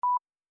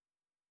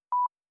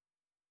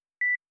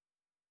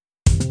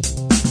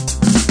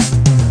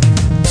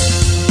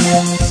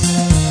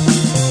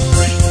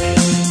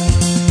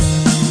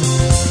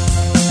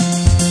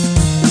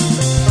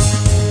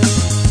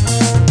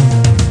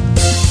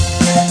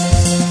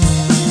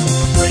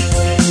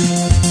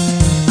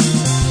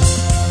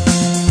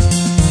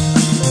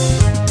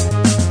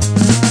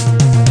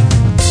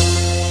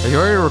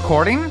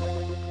recording?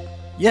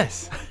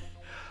 Yes.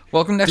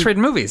 Welcome to X-Rated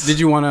Movies. Did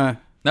you want to...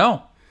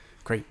 No.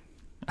 Great.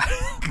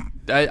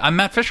 I'm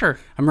Matt Fisher.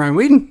 I'm Ryan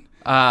Whedon.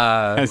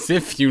 As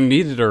if you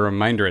needed a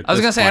reminder at this I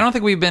was going to say, point. I don't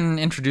think we've been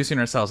introducing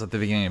ourselves at the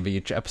beginning of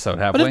each episode,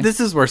 have What we? if this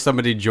is where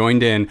somebody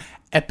joined in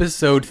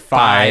episode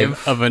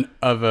 5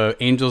 of a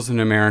Angels in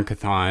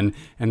America-thon,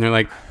 and they're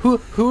like, who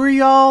are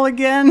y'all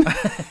again?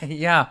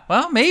 Yeah.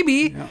 Well,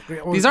 maybe.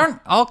 These aren't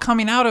all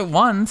coming out at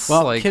once.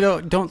 Well, kiddo,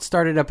 don't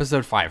start at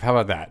episode 5. How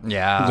about that?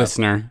 Yeah.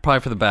 Listener.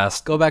 Probably for the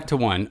best. Go back to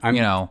 1. I'm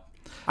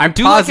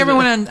Do like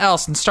everyone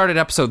else and start at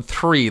episode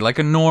 3 like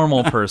a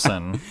normal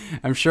person.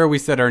 I'm sure we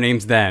said our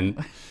names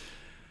then.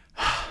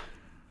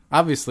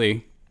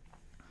 Obviously,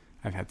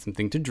 I've had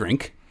something to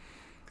drink,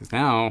 because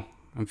now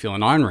I'm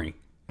feeling ornery,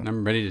 and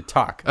I'm ready to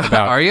talk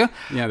about... Are you?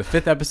 Yeah, the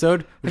 5th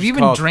episode. Have you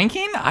been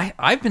drinking?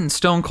 I've been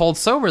stone cold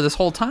sober this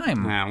whole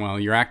time. Well,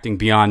 you're acting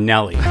beyond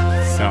Nelly,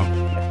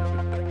 so...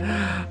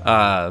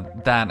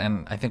 That,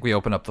 and I think we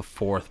opened up the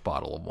 4th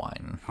bottle of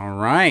wine. All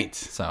right.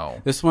 So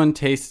this one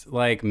tastes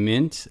like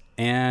mint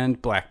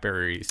and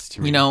blackberries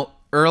to me. You know,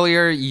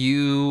 earlier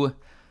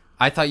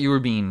I thought you were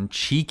being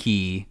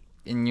cheeky,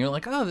 and you're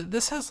like, oh,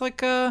 this has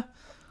like a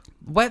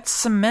wet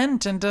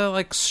cement and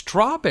like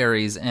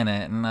strawberries in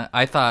it. And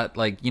I thought,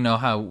 like, you know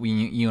how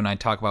you and I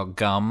talk about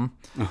gum?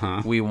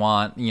 Uh-huh. We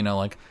want,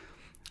 like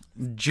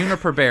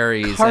juniper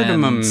berries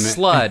Cardamom. and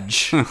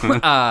sludge.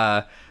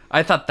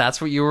 I thought that's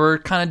what you were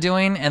kind of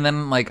doing. And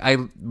then, like, I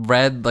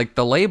read, like,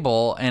 the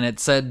label, and it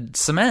said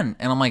cement.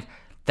 And I'm like,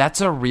 that's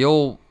a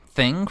real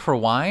thing for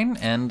wine?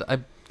 And I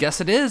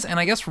guess it is. And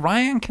I guess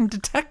Ryan can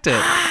detect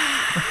it.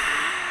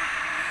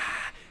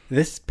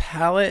 This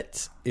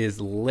palate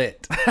is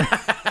lit.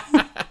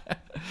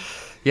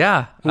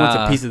 Yeah. Who wants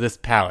a piece of this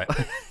palate?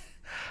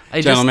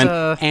 Gentlemen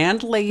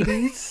and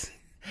ladies.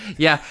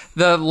 Yeah,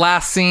 the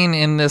last scene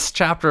in this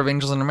chapter of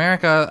Angels in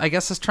America, I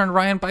guess, has turned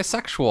Ryan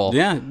bisexual.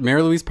 Yeah,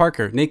 Mary Louise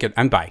Parker, naked.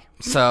 I'm bi.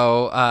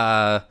 So,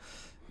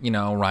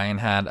 Ryan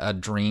had a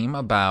dream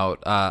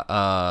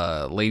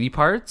about lady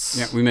parts.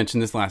 Yeah, we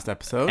mentioned this last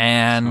episode.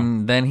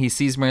 And then he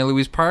sees Mary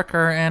Louise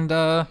Parker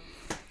and...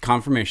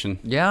 confirmation.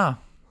 Yeah.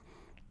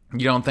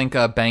 You don't think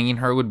banging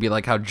her would be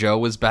like how Joe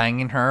was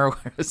banging her?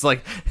 Where it's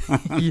like,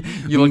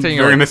 you looked at her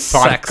Very like,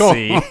 methodical.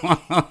 sexy.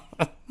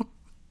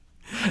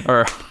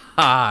 Or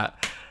hot.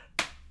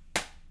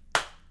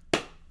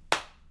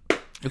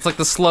 It's like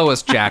the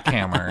slowest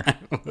jackhammer.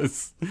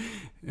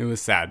 It was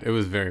sad. It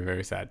was very,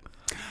 very sad.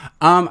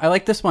 I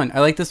like this one.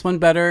 I like this one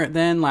better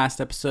than last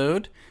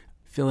episode.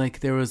 I feel like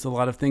there was a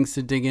lot of things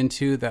to dig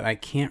into that I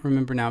can't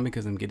remember now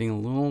because I'm getting a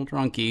little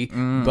drunky.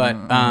 But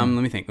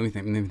let me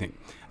think.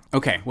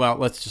 Okay, well,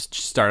 let's just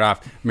start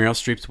off. Meryl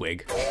Streep's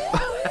wig.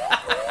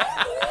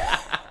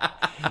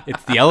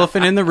 It's the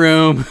elephant in the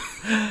room.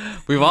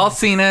 We've all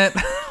seen it.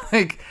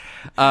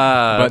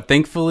 But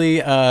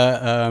thankfully,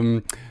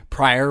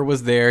 Pryor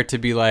was there to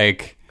be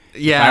like,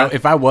 yeah.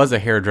 If I was a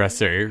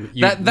hairdresser,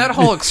 that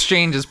whole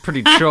exchange is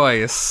pretty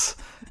choice.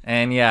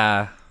 And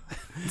yeah,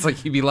 it's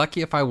like, you'd be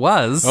lucky if I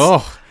was.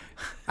 Oh,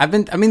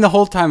 the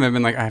whole time I've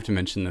been like, I have to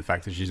mention the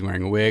fact that she's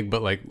wearing a wig,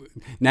 but like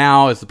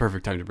now is the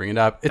perfect time to bring it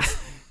up. It's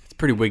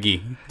pretty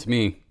wiggy to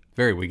me.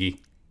 Very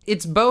wiggy.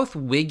 It's both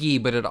wiggy,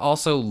 but it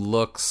also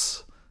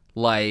looks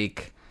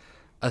like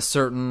a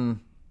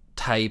certain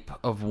type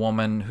of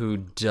woman who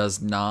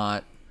does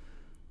not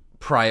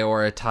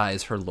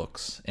prioritize her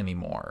looks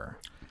anymore.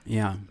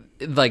 Yeah.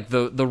 Like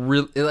the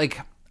real, like,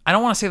 I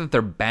don't want to say that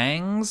they're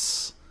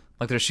bangs,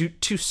 like they're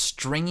too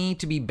stringy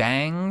to be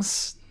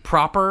bangs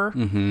proper.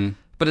 Mm-hmm.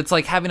 But it's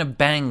like having a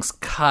bangs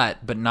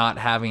cut, but not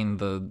having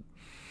the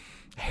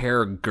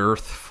hair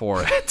girth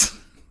for it.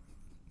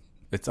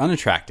 It's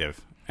unattractive,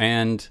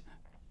 and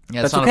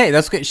yeah, that's okay.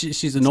 That's okay.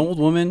 She's an old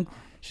woman.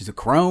 She's a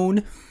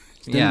crone.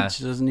 She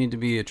doesn't need to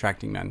be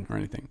attracting men or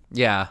anything.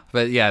 Yeah,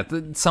 but yeah,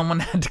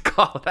 someone had to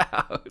call it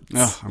out.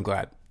 Oh, I'm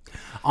glad.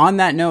 On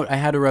that note, I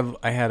had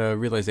a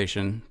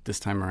realization this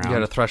time around. You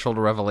had a threshold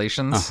of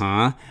revelations?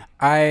 Uh-huh.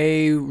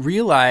 I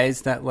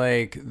realized that,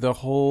 like,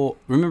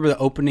 remember the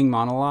opening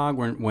monologue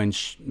when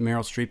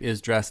Meryl Streep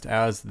is dressed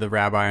as the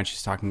rabbi and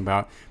she's talking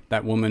about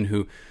that woman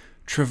who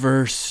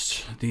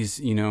traversed these,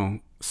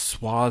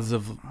 swaths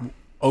of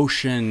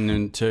ocean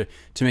and to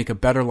make a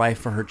better life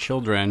for her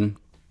children.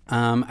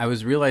 I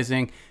was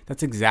realizing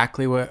that's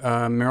exactly what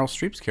Meryl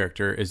Streep's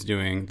character is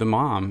doing, the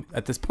mom,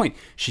 at this point.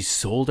 She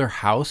sold her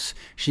house.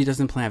 She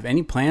doesn't have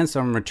any plans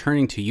on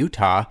returning to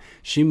Utah.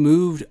 She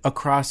moved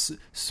across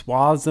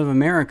swaths of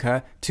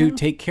America to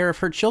take care of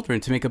her children,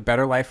 to make a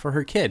better life for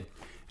her kid.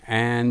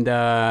 And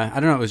I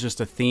don't know, it was just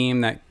a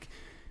theme that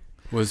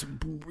was,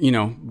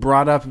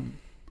 brought up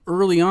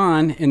early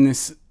on in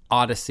this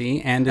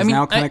odyssey and is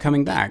now kind of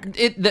coming back.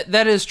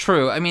 That is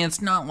true. I mean,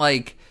 it's not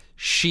like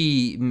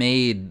she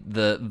made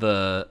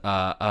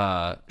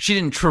she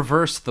didn't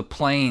traverse the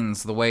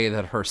plains the way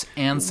that her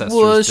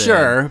ancestors did.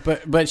 Sure,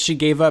 but she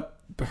gave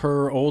up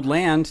her old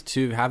land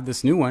to have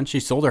this new one. She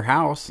sold her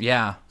house.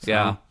 Yeah, so.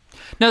 Yeah.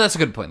 No, that's a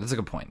good point.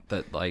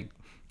 That, like,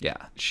 yeah,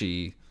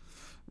 she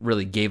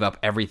really gave up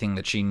everything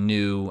that she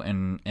knew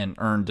and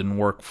earned and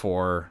worked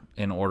for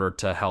in order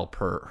to help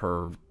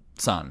her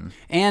son.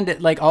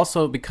 And like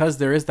also because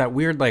there is that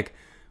weird like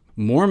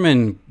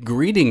Mormon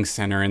greeting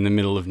center in the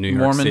middle of New York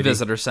Mormon City.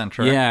 Visitor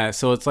Center. Yeah,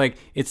 so it's like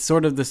it's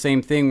sort of the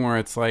same thing where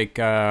it's like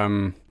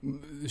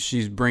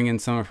she's bringing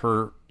some of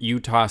her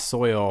Utah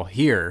soil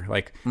here.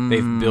 Like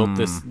they've built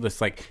this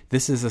like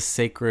this is a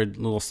sacred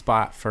little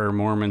spot for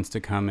Mormons to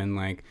come and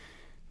like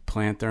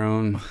plant their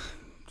own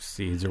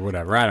seeds or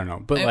whatever. I don't know,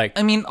 but like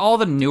I mean, all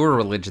the newer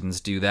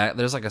religions do that.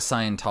 There's like a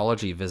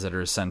Scientology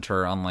visitor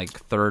center on like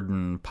 3rd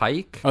and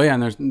Pike. oh yeah,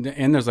 and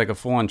there's like a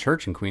full on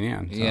church in Queen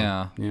Anne. So,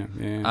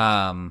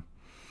 yeah.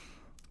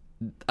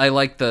 I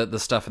like the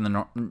stuff in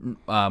the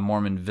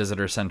Mormon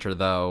Visitor Center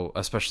though,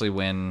 especially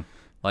when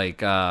like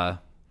the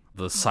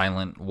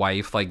silent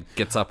wife like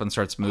gets up and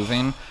starts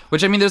moving.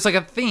 Which I mean, there's like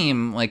a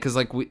theme, like because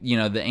like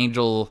the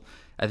angel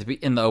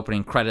in the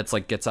opening credits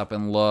like gets up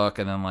and look,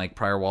 and then like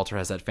Prior Walter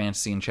has that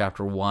fantasy in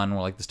chapter 1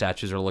 where like the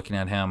statues are looking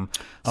at him.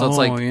 So it's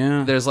like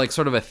there's like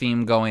sort of a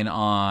theme going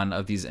on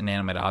of these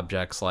inanimate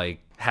objects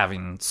like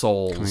having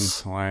souls coming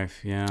to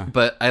life. Yeah,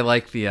 but I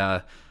like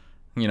the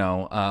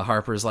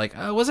Harper's like,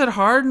 was it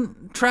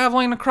hard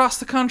traveling across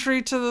the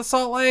country to the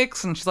Salt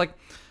Lakes? And she's like,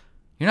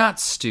 you're not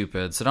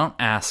stupid, so don't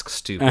ask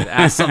stupid.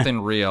 Ask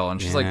something real.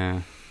 And she's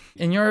like,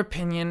 in your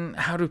opinion,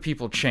 how do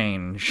people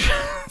change?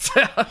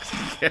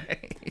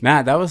 Okay.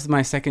 Matt, that was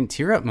my second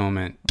tear up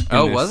moment.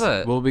 Was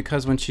it? Well,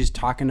 because when she's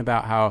talking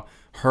about how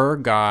her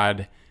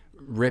God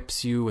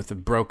rips you with a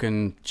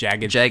broken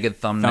jagged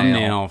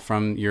thumbnail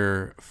from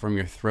your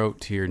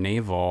throat to your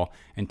navel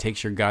and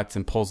takes your guts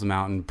and pulls them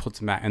out and puts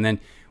them back, and then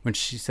when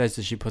she says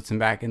that she puts them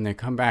back and they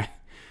come back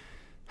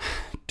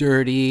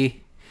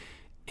dirty,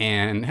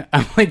 and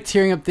I'm like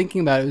tearing up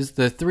thinking about it. It was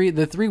the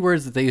three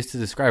words that they used to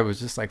describe. It was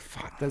just like,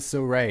 fuck, that's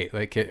so right.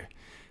 Like it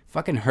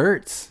fucking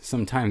hurts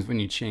sometimes when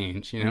you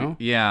change,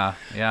 Yeah.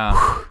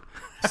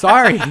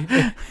 Sorry.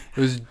 It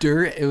was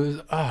dirt. It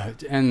was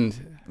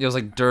and it was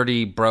like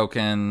dirty,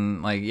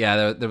 broken. Like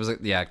there was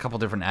a couple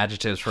different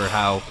adjectives for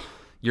how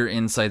your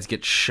insides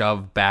get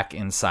shoved back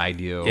inside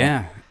you.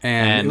 Yeah,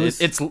 and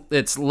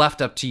it's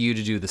left up to you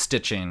to do the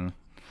stitching.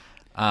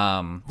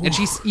 And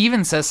she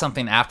even says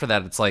something after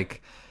that. It's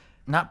like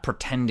not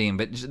pretending,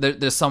 but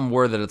there's some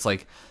word that it's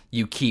like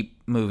you keep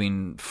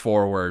moving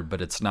forward,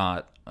 but it's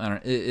not. I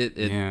don't.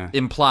 It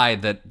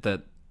implied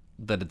that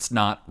it's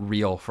not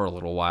real for a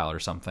little while or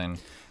something.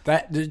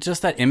 That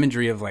just that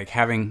imagery of like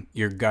having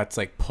your guts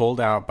like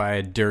pulled out by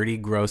a dirty,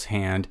 gross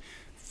hand,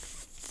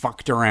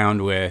 fucked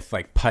around with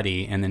like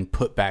putty, and then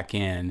put back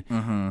in,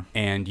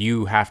 and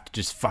you have to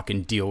just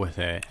fucking deal with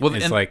it. Well,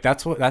 it's like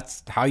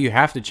that's how you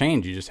have to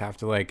change. You just have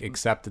to like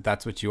accept that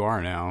that's what you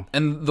are now.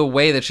 And the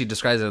way that she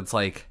describes it, it's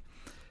like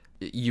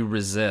you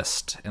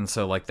resist, and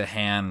so like the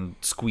hand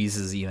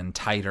squeezes even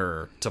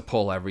tighter to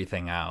pull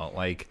everything out.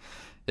 Like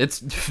it's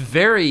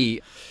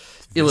very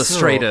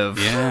illustrative.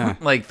 Yeah.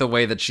 Like the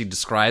way that she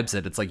describes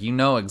it, it's like you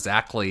know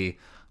exactly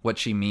what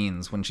she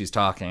means when she's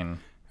talking.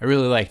 I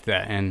really liked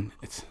that, and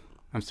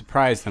I'm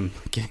surprised I'm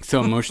getting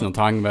so emotional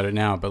talking about it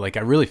now, but like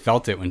I really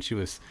felt it when she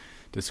was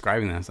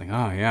describing that. I was like,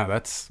 oh yeah,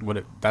 that's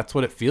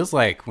what it feels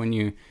like when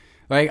you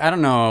like, I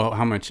don't know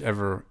how much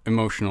ever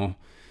emotional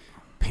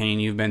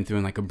pain you've been through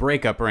in like a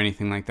breakup or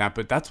anything like that,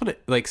 but that's what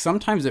it like.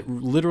 Sometimes it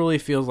literally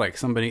feels like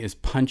somebody is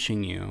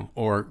punching you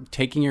or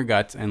taking your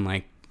guts and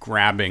like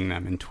grabbing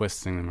them and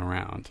twisting them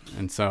around.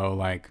 And so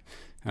like,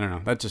 I don't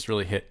know, that just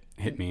really hit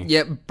me.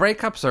 Yeah,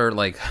 breakups are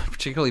like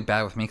particularly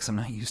bad with me because I'm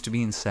not used to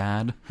being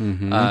sad.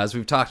 As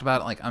we've talked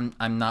about, like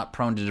I'm not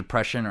prone to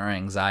depression or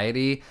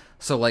anxiety.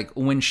 So like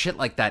when shit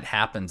like that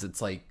happens,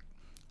 it's like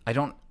I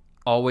don't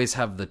always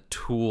have the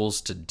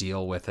tools to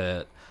deal with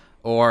it,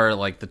 or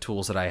like the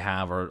tools that I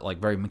have are like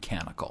very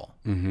mechanical.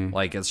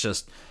 Like it's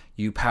just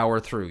you power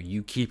through,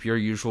 you keep your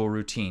usual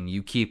routine,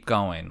 you keep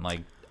going.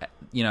 Like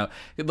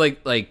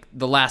like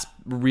the last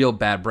real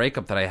bad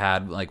breakup that I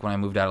had, like when I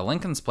moved out of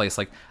Lincoln's place,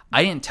 like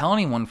I didn't tell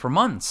anyone for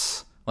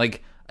months.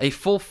 Like a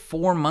full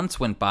 4 months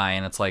went by,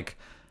 and it's like,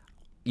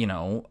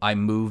 I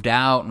moved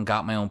out and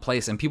got my own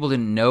place, and people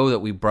didn't know that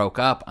we broke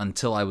up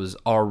until I was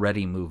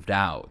already moved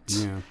out.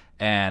 Yeah.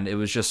 And it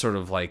was just sort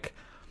of like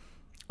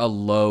a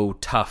low,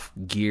 tough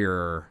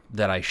gear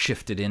that I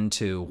shifted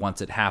into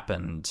once it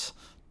happened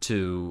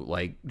to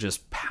like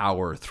just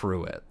power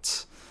through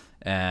it.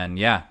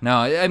 And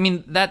I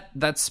mean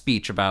that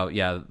speech about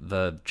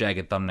the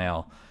jagged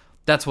thumbnail,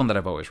 that's one that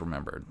I've always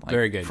remembered. Like,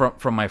 very good.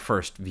 From my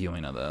first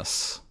viewing of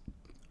this.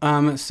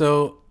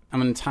 So I'm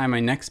going to tie my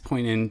next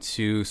point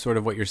into sort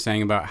of what you're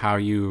saying about how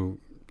you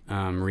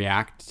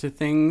react to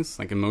things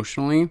like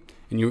emotionally.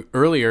 And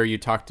earlier you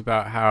talked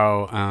about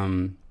how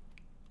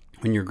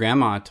when your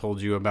grandma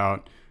told you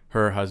about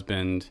her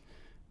husband,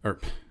 or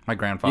my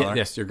grandfather,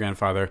 yes, your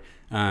grandfather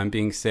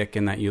being sick,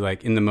 and that you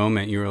like in the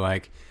moment you were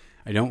like,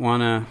 I don't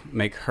want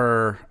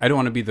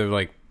to be the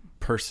like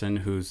person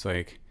who's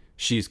like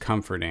she's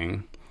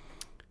comforting.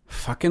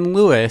 Fucking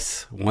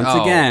Lewis once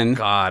again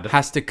God.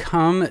 has to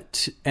come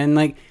and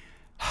like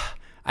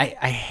I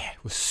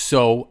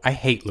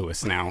hate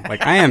Lewis now.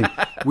 Like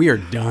we are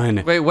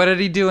done. Wait, what did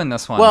he do in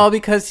this one? Well,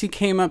 because he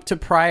came up to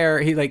Pryor,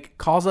 he like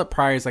calls up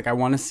Pryor, he's like, I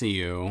want to see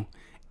you.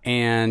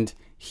 And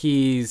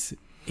he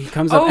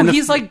comes up. Oh, and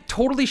he's like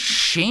totally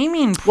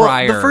shaming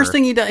Pryor. Well, the first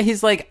thing he does,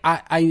 he's like,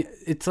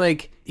 it's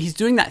like, he's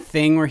doing that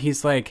thing where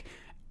he's like,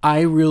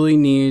 I really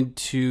need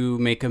to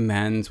make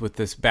amends with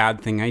this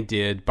bad thing I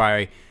did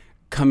by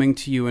coming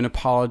to you and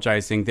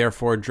apologizing,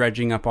 therefore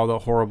dredging up all the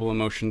horrible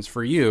emotions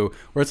for you.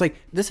 Where it's like,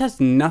 this has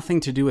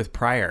nothing to do with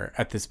Pryor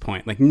at this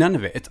point. Like, none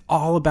of it. It's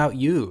all about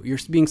you. You're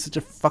being such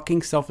a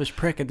fucking selfish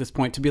prick at this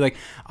point to be like,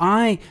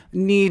 I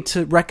need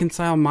to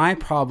reconcile my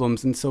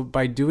problems. And so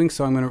by doing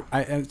so,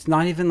 it's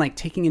not even like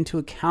taking into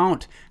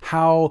account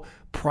how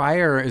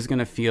Pryor is going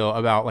to feel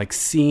about like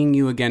seeing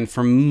you again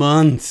for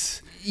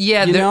months.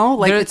 Yeah.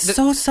 It's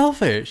so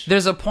selfish.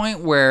 There's a point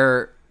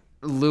where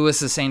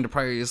Lewis is saying to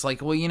Pryor, he's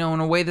like, well, in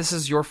a way, this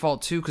is your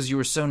fault too, because you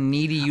were so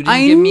needy, you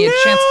didn't give me a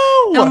chance.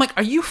 And I'm like,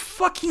 are you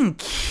fucking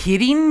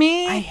kidding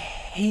me? I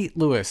hate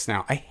Lewis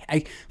now.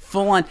 I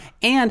full on.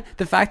 And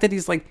the fact that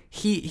he's like,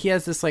 he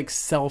has this like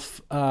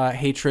self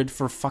hatred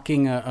for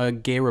fucking a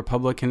gay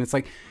Republican. It's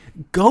like,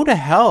 go to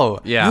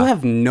hell. Yeah. You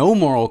have no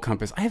moral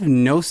compass. I have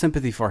no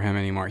sympathy for him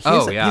anymore. He's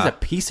a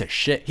piece of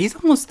shit. He's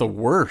almost the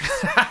worst.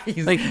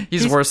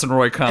 he's worse than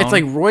Roy Cohn. It's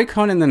like Roy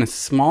Cohn, and then a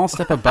small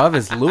step above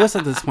is Lewis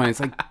at this point. It's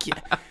like,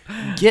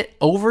 get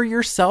over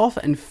yourself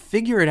and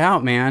figure it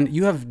out, man.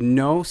 You have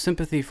no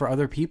sympathy for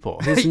other people.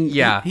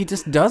 He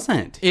just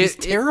doesn't. He's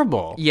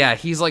terrible.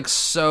 He's like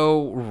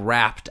so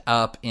wrapped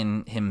up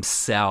in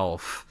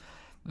himself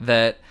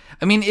that,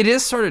 I mean, it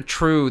is sort of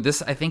true.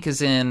 This, I think,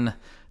 is in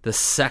the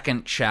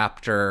second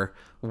chapter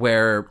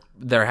where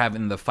they're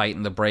having the fight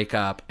and the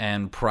breakup,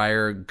 and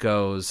Pryor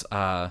goes,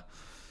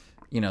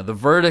 the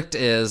verdict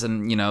is,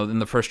 and, in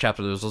the first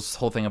chapter, there's this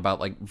whole thing about,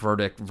 like,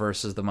 verdict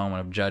versus the moment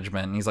of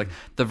judgment. And he's like,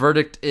 the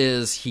verdict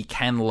is he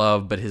can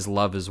love, but his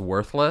love is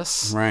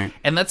worthless. Right.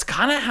 And that's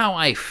kind of how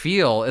I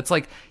feel. It's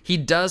like, he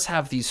does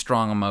have these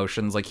strong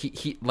emotions. Like,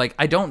 he like,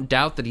 I don't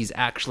doubt that he's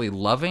actually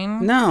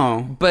loving.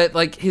 No. But,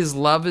 like, his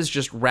love is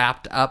just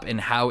wrapped up in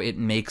how it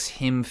makes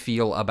him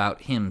feel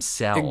about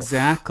himself.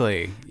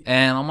 Exactly.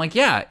 And I'm like,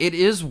 yeah, it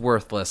is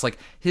worthless. Like,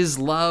 his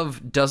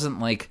love doesn't,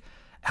 like,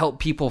 help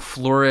people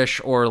flourish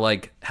or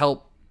like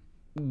help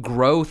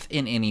growth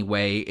in any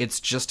way. It's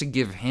just to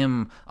give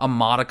him a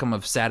modicum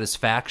of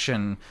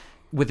satisfaction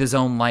with his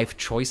own life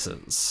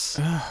choices.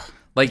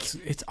 Like,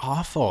 it's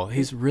awful.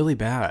 He's really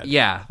bad.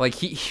 Yeah, like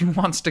he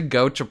wants to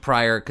go to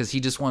Pryor because he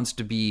just wants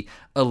to be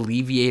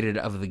alleviated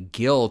of the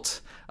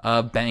guilt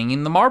of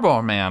banging the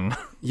Marlboro Man.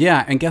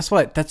 Yeah, and guess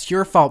what? That's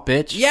your fault,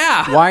 bitch.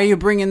 Yeah. Why are you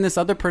bringing this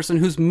other person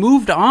who's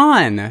moved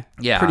on?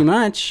 Yeah. Pretty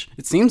much,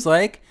 it seems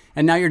like.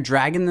 And now you're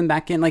dragging them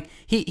back in. Like,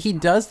 he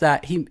does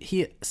that.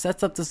 He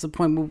sets up this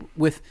appointment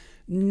with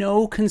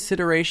no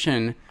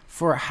consideration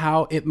for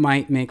how it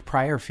might make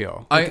Pryor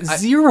feel. Like,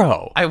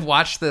 zero. I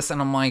watched this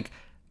and I'm like,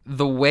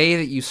 the way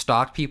that you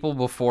stalk people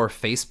before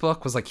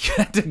Facebook was like you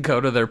had to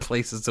go to their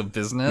places of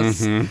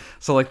business. Mm-hmm.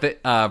 So like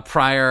the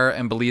Pryor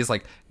and Belize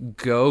like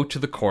go to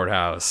the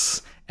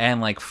courthouse and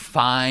like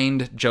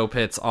find Joe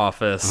Pitt's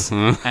office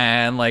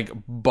and like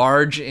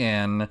barge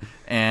in,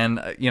 and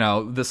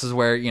this is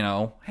where,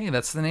 hey,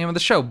 that's the name of the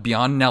show.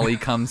 Beyond Nelly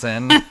comes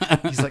in.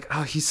 He's like,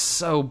 oh, he's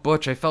so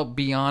butch. I felt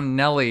Beyond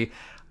Nelly.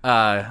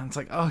 It's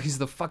like, oh, he's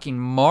the fucking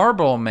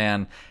Marlboro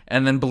Man.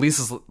 And then Belize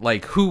is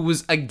like, who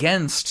was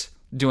against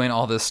doing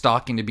all this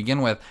stalking to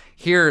begin with,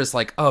 here is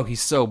like, oh,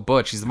 he's so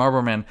butch. He's the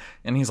Marlboro Man.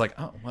 And he's like,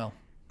 oh, well,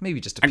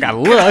 maybe just a peek. I gotta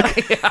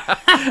look.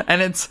 Yeah.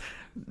 And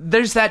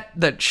there's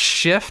that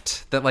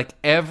shift that like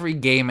every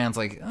gay man's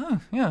like,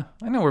 oh yeah,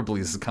 I know where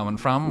Belize is coming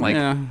from. Like,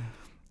 yeah.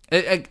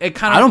 It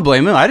kind of, I don't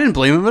blame him. I didn't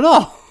blame him at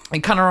all.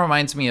 It kind of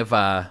reminds me of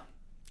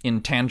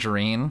in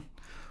Tangerine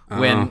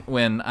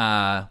when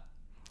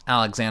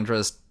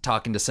Alexandra's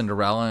talking to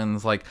Cinderella and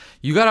is like,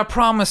 you gotta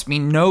promise me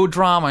no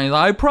drama. And he's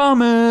like, I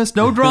promise,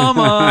 no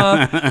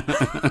drama.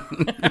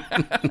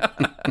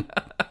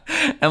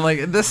 And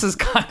like, this is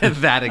kind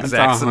of that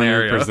exact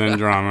scenario. 100%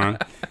 drama.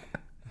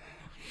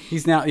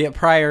 He's now,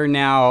 Pryor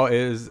now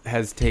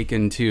has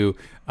taken to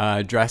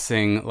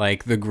dressing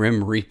like the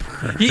Grim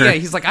Reaper. Yeah,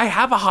 he's like, I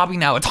have a hobby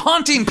now. It's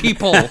haunting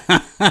people.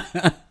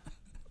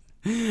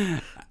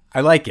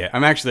 I like it.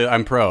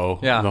 I'm pro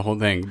the whole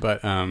thing,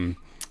 but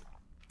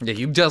yeah,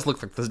 he does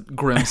look like the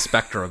grim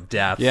specter of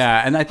death.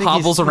 Yeah, and I think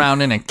hobbles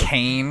around in a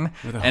cane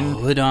with a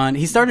hood on.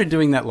 He started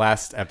doing that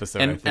last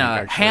episode. And I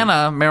think,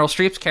 Hannah, Meryl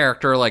Streep's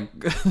character, like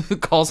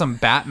calls him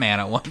Batman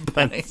at one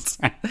point.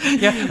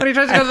 Yeah, when he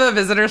tries to go to the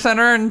visitor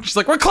center, and she's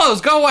like, "We're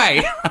closed. Go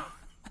away."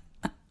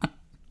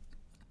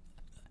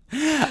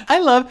 I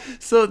love,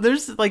 so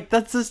there's like,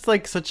 that's just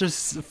like such a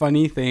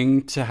funny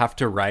thing to have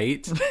to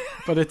write,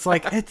 but it's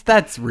like,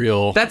 that's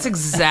real. That's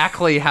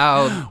exactly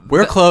how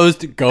we're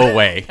closed, go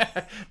away.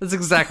 That's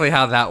exactly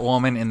how that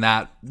woman in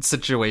that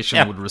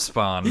situation would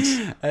respond.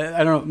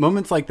 I don't know,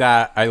 moments like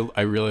that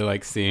I really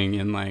like seeing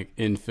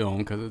in film,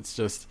 because it's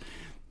just,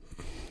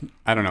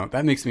 I don't know.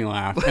 That makes me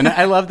laugh. And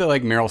I love that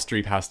like Meryl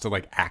Streep has to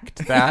like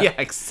act that. Yeah,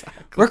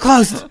 exactly. We're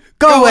closed.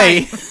 Go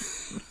away.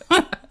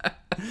 I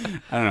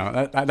don't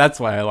know. That's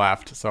why I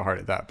laughed so hard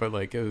at that. But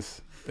like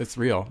it's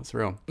real. It's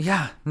real.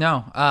 Yeah,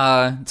 no.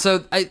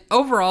 So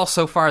overall,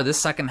 so far, this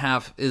second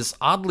half is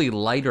oddly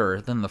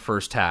lighter than the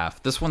first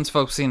half. This one's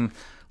focusing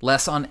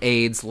less on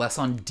AIDS, less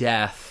on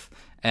death,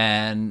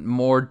 and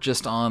more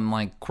just on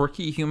like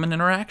quirky human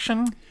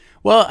interaction.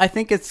 Well, I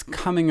think it's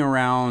coming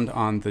around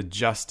on the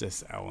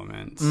justice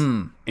element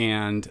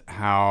and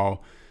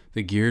how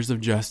the gears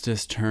of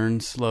justice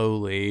turn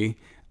slowly.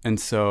 And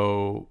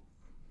so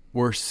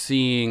we're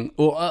seeing,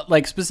 well,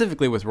 like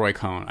specifically with Roy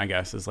Cohn, I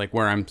guess, is like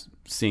where I'm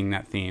seeing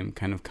that theme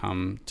kind of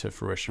come to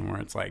fruition, where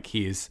it's like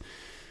he's,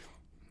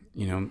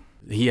 you know,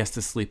 he has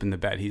to sleep in the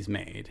bed he's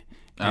made.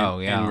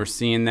 And we're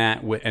seeing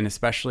that, and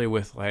especially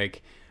with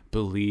like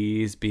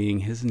Belize being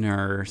his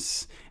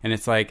nurse. And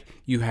it's like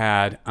you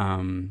had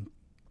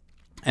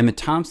Emma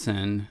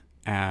Thompson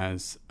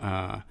as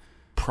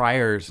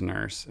Pryor's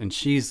nurse, and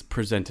she's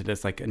presented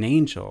as like an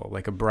angel,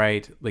 like a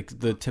bright, like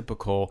the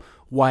typical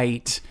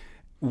white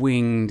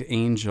winged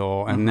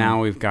angel. And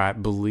now we've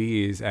got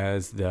Belize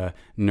as the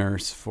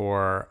nurse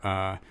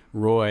for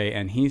Roy,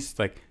 and he's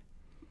like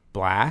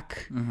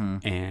black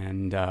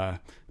and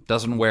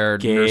doesn't wear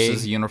gay.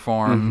 Nurses'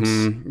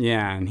 uniforms.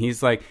 Yeah, and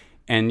he's like,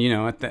 and you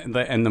know, at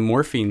the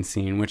morphine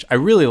scene, which I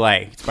really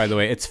liked, by the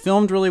way. It's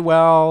filmed really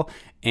well,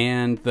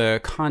 and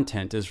the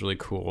content is really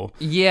cool.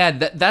 Yeah,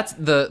 that's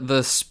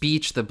the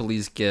speech that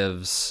Belize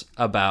gives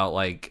about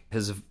like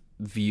his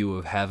view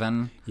of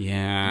heaven.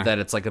 Yeah, that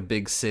it's like a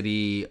big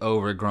city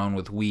overgrown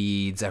with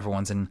weeds.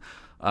 Everyone's in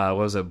what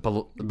was it?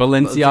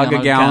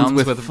 Balenciaga gowns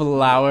with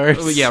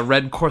flowers. Yeah,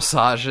 red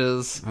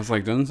corsages. I was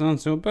like, doesn't sound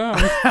so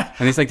bad.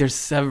 And he's like, there's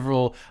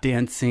several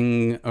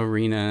dancing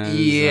arenas.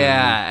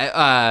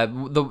 Yeah.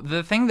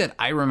 The thing that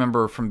I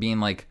remember from being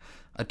like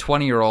a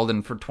 20-year-old,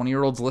 and for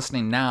 20-year-olds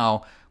listening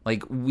now,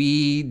 like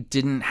we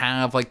didn't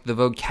have like the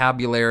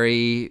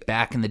vocabulary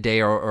back in the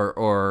day,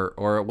 or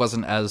it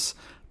wasn't as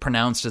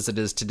pronounced as it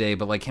is today,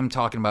 but like him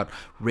talking about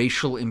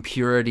racial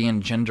impurity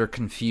and gender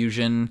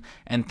confusion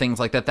and things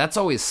like that, that's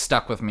always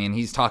stuck with me. And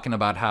he's talking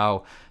about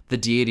how the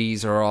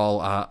deities are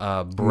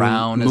all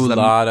brown,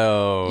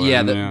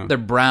 mulatto. They're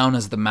brown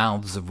as the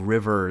mouths of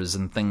rivers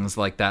and things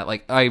like that.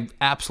 Like I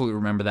absolutely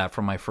remember that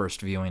from my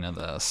first viewing of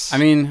this. I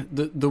mean,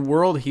 the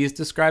world he's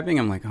describing,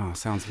 I'm like, oh,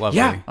 sounds lovely.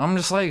 Yeah, I'm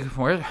just like,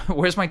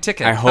 where's my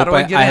ticket? I hope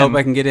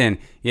I can get in.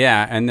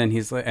 Yeah, and then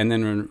he's like, and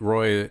then when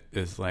Roy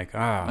is like,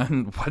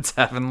 and what's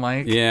heaven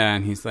like? Yeah,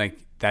 and he's like,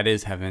 that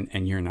is heaven,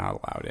 and you're not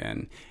allowed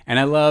in. And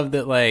I love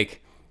that,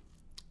 like,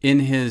 in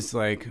his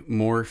like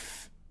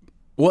morph.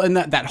 Well, and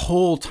that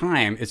whole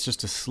time, it's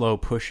just a slow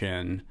push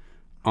in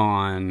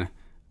on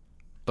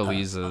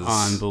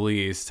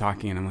Belize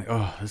talking, and I'm like,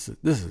 oh, this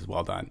is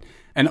well done.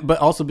 But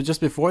just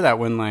before that,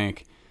 when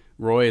like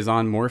Roy is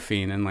on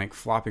morphine and like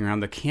flopping around,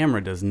 the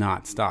camera does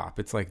not stop.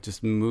 It's like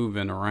just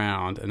moving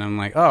around, and I'm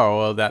like, oh,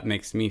 well, that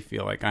makes me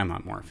feel like I'm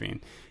on morphine.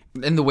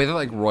 And the way that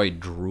like Roy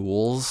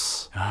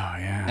drools, oh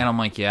yeah, and I'm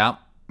like, yeah.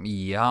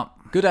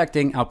 Good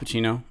acting, Al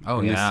Pacino.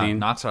 Oh yeah, this scene.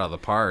 Knocks it out of the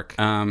park.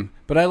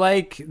 But I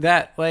like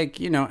that, like,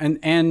 you know,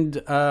 and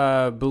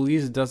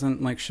Belize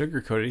doesn't like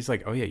sugarcoat it. He's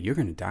like, oh yeah, you're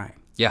gonna die.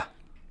 Yeah,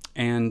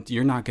 and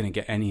you're not gonna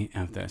get any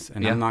of this.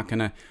 And I'm not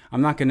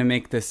gonna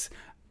make this.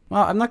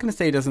 Well, I'm not gonna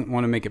say he doesn't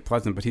want to make it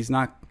pleasant, but he's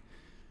not.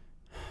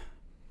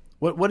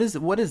 What is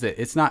it?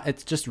 It's not.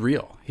 It's just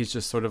real. He's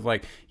just sort of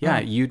like, yeah,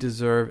 you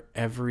deserve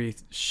every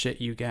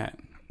shit you get.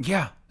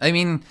 Yeah, I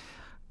mean,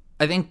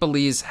 I think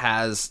Belize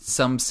has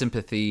some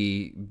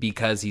sympathy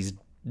because he's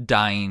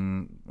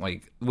dying,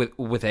 like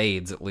with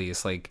AIDS at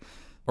least, like,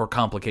 or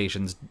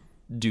complications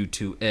due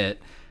to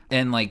it,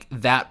 and like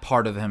that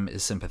part of him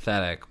is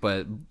sympathetic.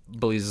 But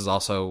Belize is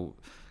also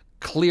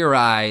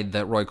clear-eyed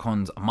that Roy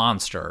Cohn's a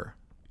monster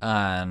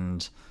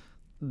and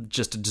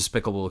just a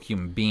despicable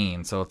human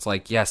being. So it's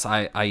like, yes,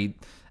 I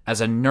as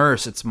a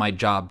nurse, it's my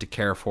job to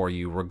care for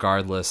you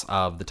regardless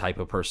of the type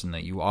of person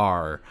that you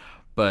are.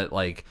 But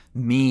like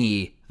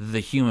me, the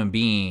human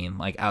being,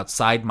 like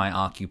outside my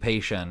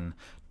occupation,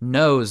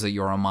 knows that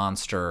you're a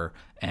monster,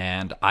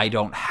 and I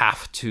don't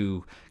have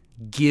to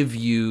give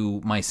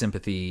you my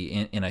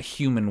sympathy in a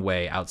human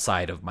way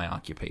outside of my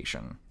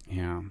occupation.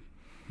 Yeah.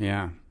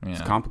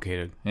 It's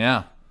complicated.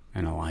 Yeah.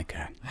 And I like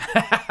it.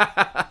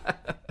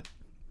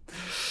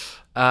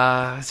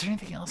 Is there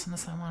anything else in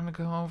this I wanted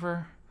to go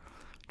over?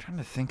 I'm trying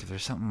to think if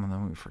there's something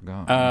that we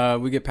forgot.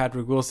 We get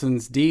Patrick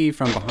Wilson's D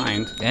from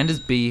behind. And his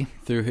B.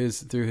 Through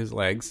his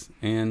legs.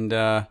 And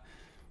no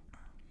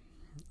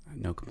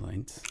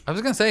complaints. I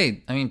was going to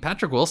say, I mean,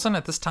 Patrick Wilson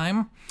at this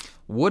time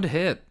would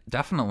hit,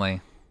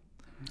 definitely.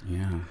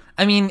 Yeah.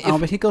 I mean,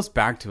 but he goes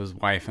back to his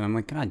wife, and I'm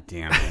like, God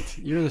damn it.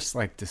 You're just,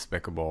 like,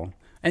 despicable.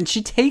 And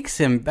she takes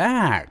him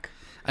back.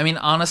 I mean,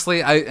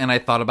 honestly, I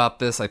thought about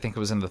this. I think it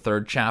was in the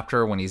third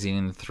chapter when he's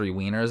eating the 3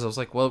 wieners. I was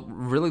like, well,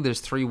 really,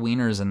 there's 3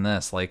 wieners in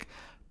this. Like,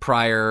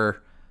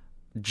 Pryor,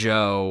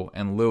 Joe,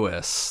 and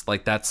Lewis.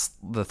 Like, that's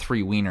the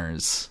 3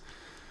 wieners.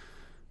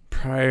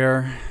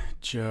 Pryor,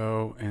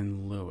 Joe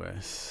and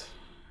Lewis.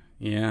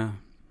 Yeah.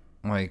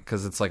 Like,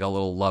 because it's like a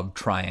little love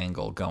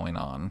triangle going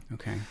on.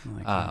 Okay. I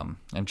like that.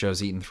 And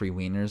Joe's eating 3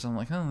 wieners. I'm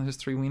like, oh, there's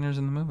 3 wieners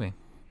in the movie.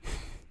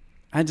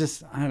 I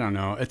don't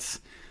know.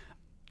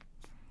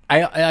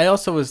 I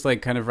also was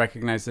like kind of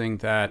recognizing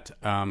that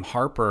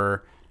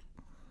Harper,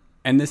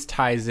 and this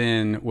ties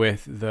in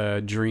with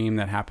the dream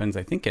that happens,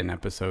 I think, in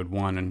episode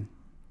 1,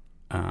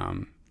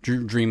 and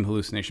dream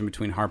hallucination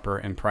between Harper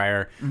and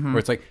Pryor, where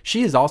it's like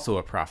she is also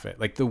a prophet.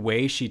 Like the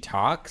way she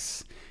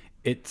talks,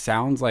 it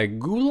sounds like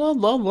gula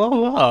la la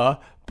la,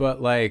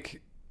 but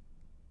like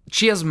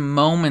she has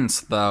moments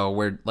though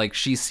where like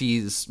she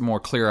sees more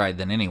clear-eyed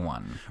than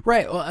anyone.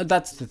 Right. Well,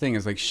 that's the thing,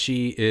 is like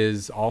she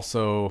is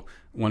also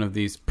one of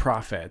these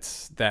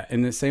prophets that,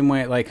 in the same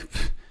way, like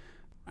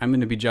I'm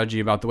going to be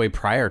judgy about the way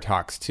Pryor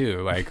talks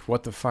too. Like,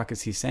 what the fuck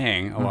is he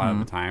saying a lot of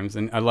the times?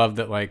 And I love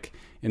that, like,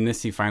 in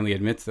this, he finally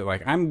admits that,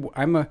 like,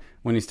 when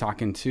he's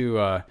talking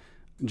to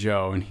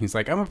Joe, and he's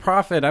like, I'm a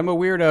prophet, I'm a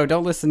weirdo,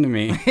 don't listen to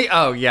me.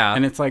 Oh, yeah.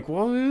 And it's like,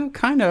 well,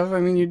 kind of. I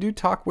mean, you do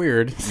talk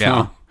weird. So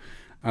Yeah.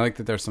 I like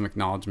that there's some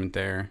acknowledgement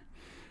there.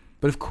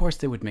 But of course,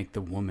 they would make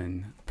the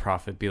woman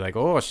prophet be like,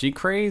 oh, she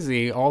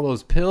crazy, all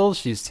those pills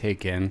she's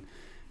taken.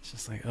 It's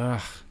just like,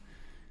 ugh.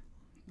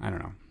 I don't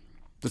know.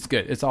 It's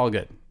good. It's all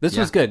good. This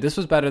was good. This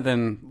was better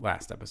than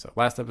last episode.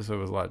 Last episode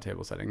was a lot of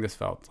table setting. This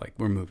felt like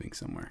we're moving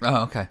somewhere.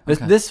 Oh, okay.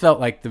 This felt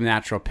like the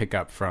natural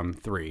pickup from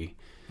 3.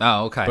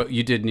 Oh, okay. But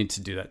you did need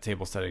to do that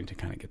table setting to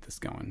kind of get this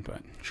going.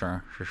 But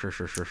Sure.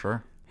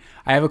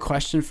 I have a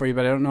question for you,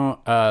 but I don't know.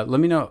 Let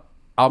me know.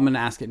 I'm going to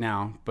ask it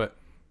now, but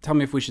tell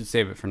me if we should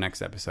save it for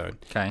next episode.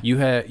 Okay.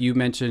 You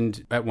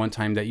mentioned at one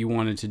time that you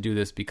wanted to do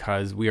this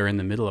because we are in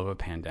the middle of a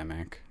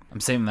pandemic.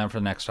 I'm saving that for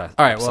the next episode.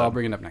 All right, well, I'll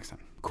bring it up next time.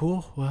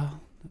 Cool.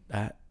 Well,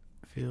 that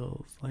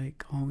feels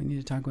like all we need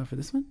to talk about for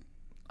this one.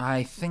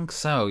 I think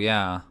so,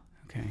 yeah.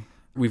 Okay.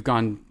 We've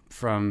gone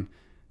from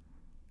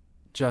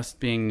just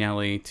being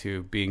Nelly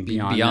to being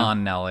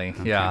beyond Nelly.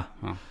 Okay. Yeah.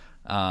 Well,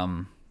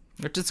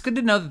 It's good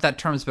to know that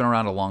term's been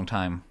around a long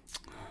time.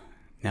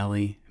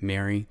 Nelly,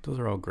 Mary, those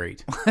are all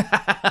great.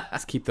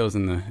 Let's keep those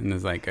in the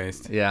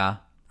zeitgeist. Yeah.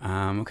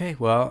 Okay,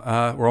 well,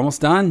 we're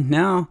almost done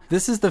now.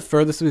 This is the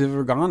furthest we've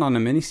ever gone on a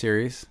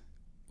miniseries,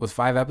 with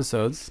 5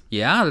 episodes.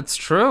 Yeah, that's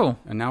true.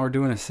 And now we're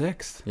doing a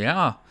 6th.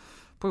 Yeah.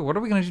 Boy, what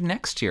are we going to do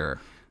next year?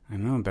 I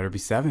don't know, it better be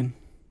 7.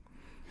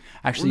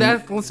 Actually,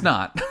 Let's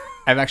not.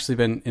 I've actually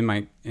been, in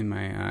my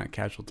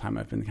casual time,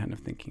 I've been kind of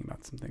thinking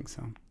about some things,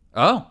 so.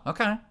 Oh,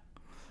 okay.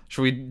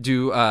 Should we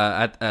do,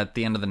 at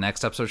the end of the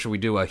next episode, should we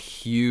do a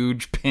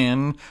huge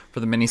pin for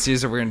the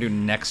miniseries that we're going to do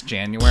next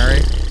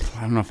January?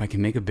 I don't know if I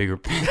can make a bigger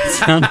pin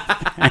sound.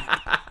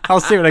 I'll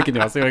see what I can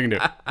do.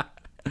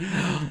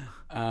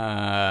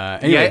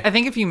 Anyway. Yeah, I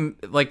think if you,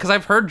 like, because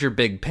I've heard your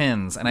big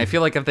pins, and I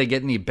feel like if they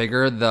get any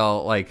bigger,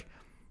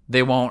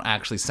 they won't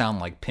actually sound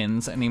like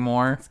pins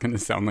anymore. It's going to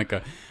sound like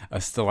a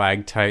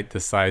stalactite the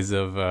size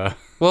of...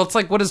 Well, it's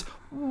like, what is...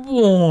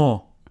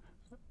 Whoa.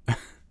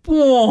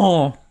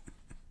 Whoa.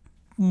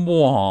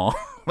 Whoa.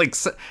 Like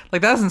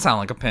that doesn't sound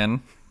like a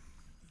pin.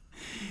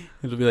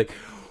 It'll be like...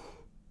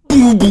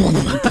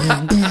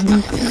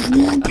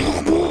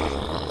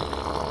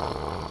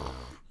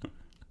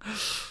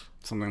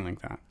 Something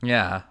like that.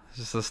 Yeah. It's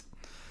just this...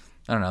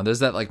 I don't know. There's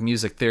that, like,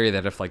 music theory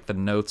that if, like, the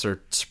notes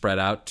are spread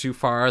out too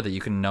far, that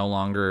you can no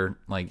longer,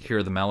 like,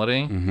 hear the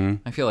melody. Mm-hmm.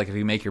 I feel like if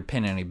you make your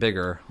pin any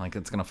bigger, like,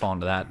 it's going to fall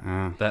into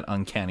that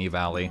uncanny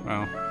valley.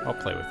 Well, I'll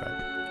play with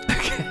that.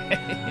 Okay.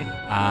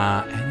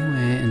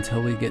 Anyway,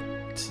 until we get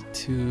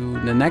to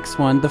the next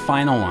one, the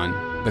final one,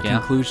 the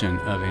conclusion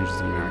of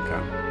Angels in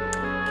America.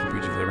 Keep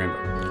reaching for the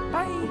rainbow.